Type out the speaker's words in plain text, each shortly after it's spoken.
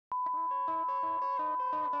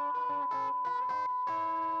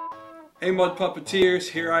Hey Mud Puppeteers,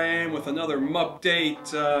 here I am with another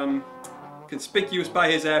MUPDATE. Conspicuous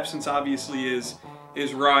by his absence obviously is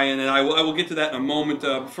Ryan, and I will get to that in a moment.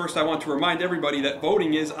 First I want to remind everybody that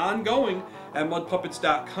voting is ongoing at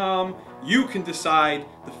MUPDATE.com. You can decide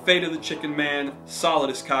the fate of the chicken man,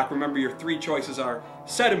 solid as cock. Remember, your three choices are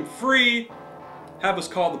set him free, have us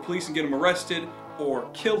call the police and get him arrested, or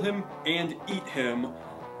kill him and eat him.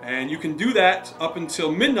 And you can do that up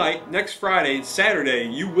until midnight next Friday and Saturday.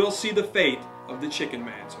 You will see the fate of the chicken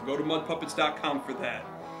man. So go to MUPDATE.com for that.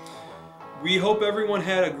 We hope everyone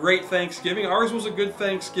had a great Thanksgiving. Ours was a good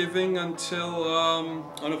Thanksgiving until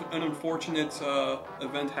an unfortunate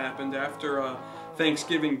event happened after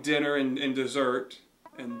Thanksgiving dinner and dessert,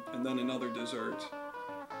 and then another dessert.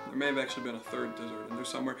 There may have actually been a third dessert in there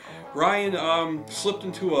somewhere. Ryan slipped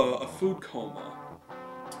into a food coma,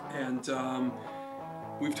 and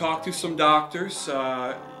we've talked to some doctors.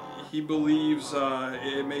 He believes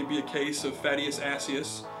it may be a case of fatty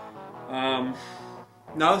acidosis.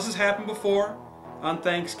 Now, this has happened before on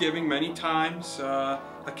Thanksgiving many times,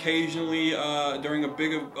 occasionally during a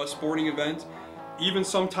big sporting event, even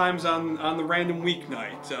sometimes on the random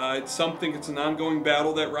weeknight. It's an ongoing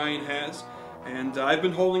battle that Ryan has, and I've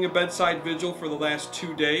been holding a bedside vigil for the last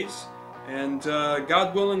 2 days, and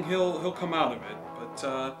God willing, he'll come out of it.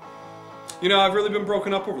 But you know, I've really been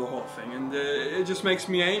broken up over the whole thing, and it just makes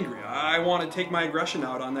me angry. I want to take my aggression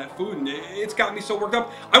out on that food, and it's got me so worked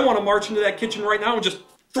up. I want to march into that kitchen right now and just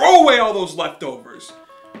throw away all those leftovers.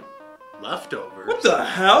 Leftovers? What the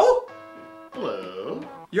hell? Hello?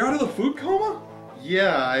 You're out of the food coma?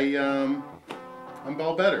 Yeah, I'm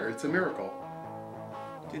all better. It's a miracle.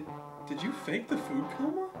 Did you fake the food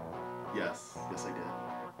coma? Yes I did.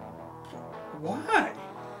 Why?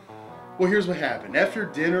 Well, here's what happened. After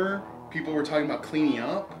dinner, people were talking about cleaning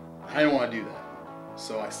up. I didn't want to do that,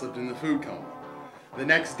 so I slipped in the food coma. The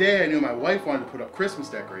next day, I knew my wife wanted to put up Christmas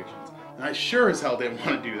decorations, and I sure as hell didn't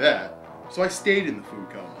want to do that, so I stayed in the food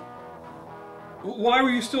coma. Why were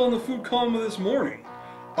you still in the food coma this morning?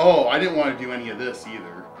 Oh, I didn't want to do any of this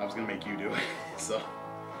either. I was going to make you do it. So,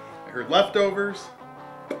 I heard leftovers.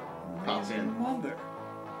 Pop in. Mother.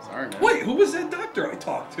 Sorry, man. Wait, who was that doctor I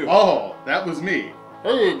talked to? Oh, that was me.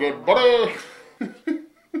 Hey, good buddy.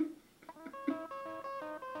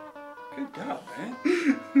 Good God, man.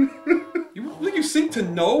 You sink to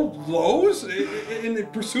no lows in the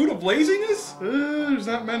pursuit of laziness? There's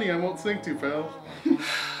not many I won't sink to, pal.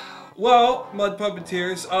 Well, Mud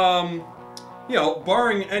Puppeteers, you know,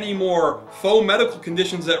 barring any more faux medical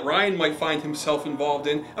conditions that Ryan might find himself involved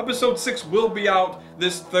in, episode 6 will be out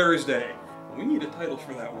this Thursday. We need a title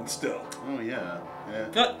for that one still. Oh, yeah.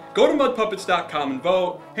 Go to MUDpuppets.com and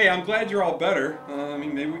vote. Hey, I'm glad you're all better. I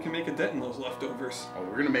mean, maybe we can make a dent in those leftovers. Oh,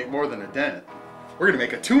 we're going to make more than a dent. We're going to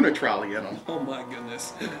make a tuna trolley in them. Oh my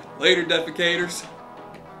goodness. Later, defecators.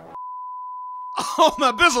 Oh,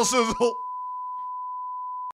 my bizzle sizzle.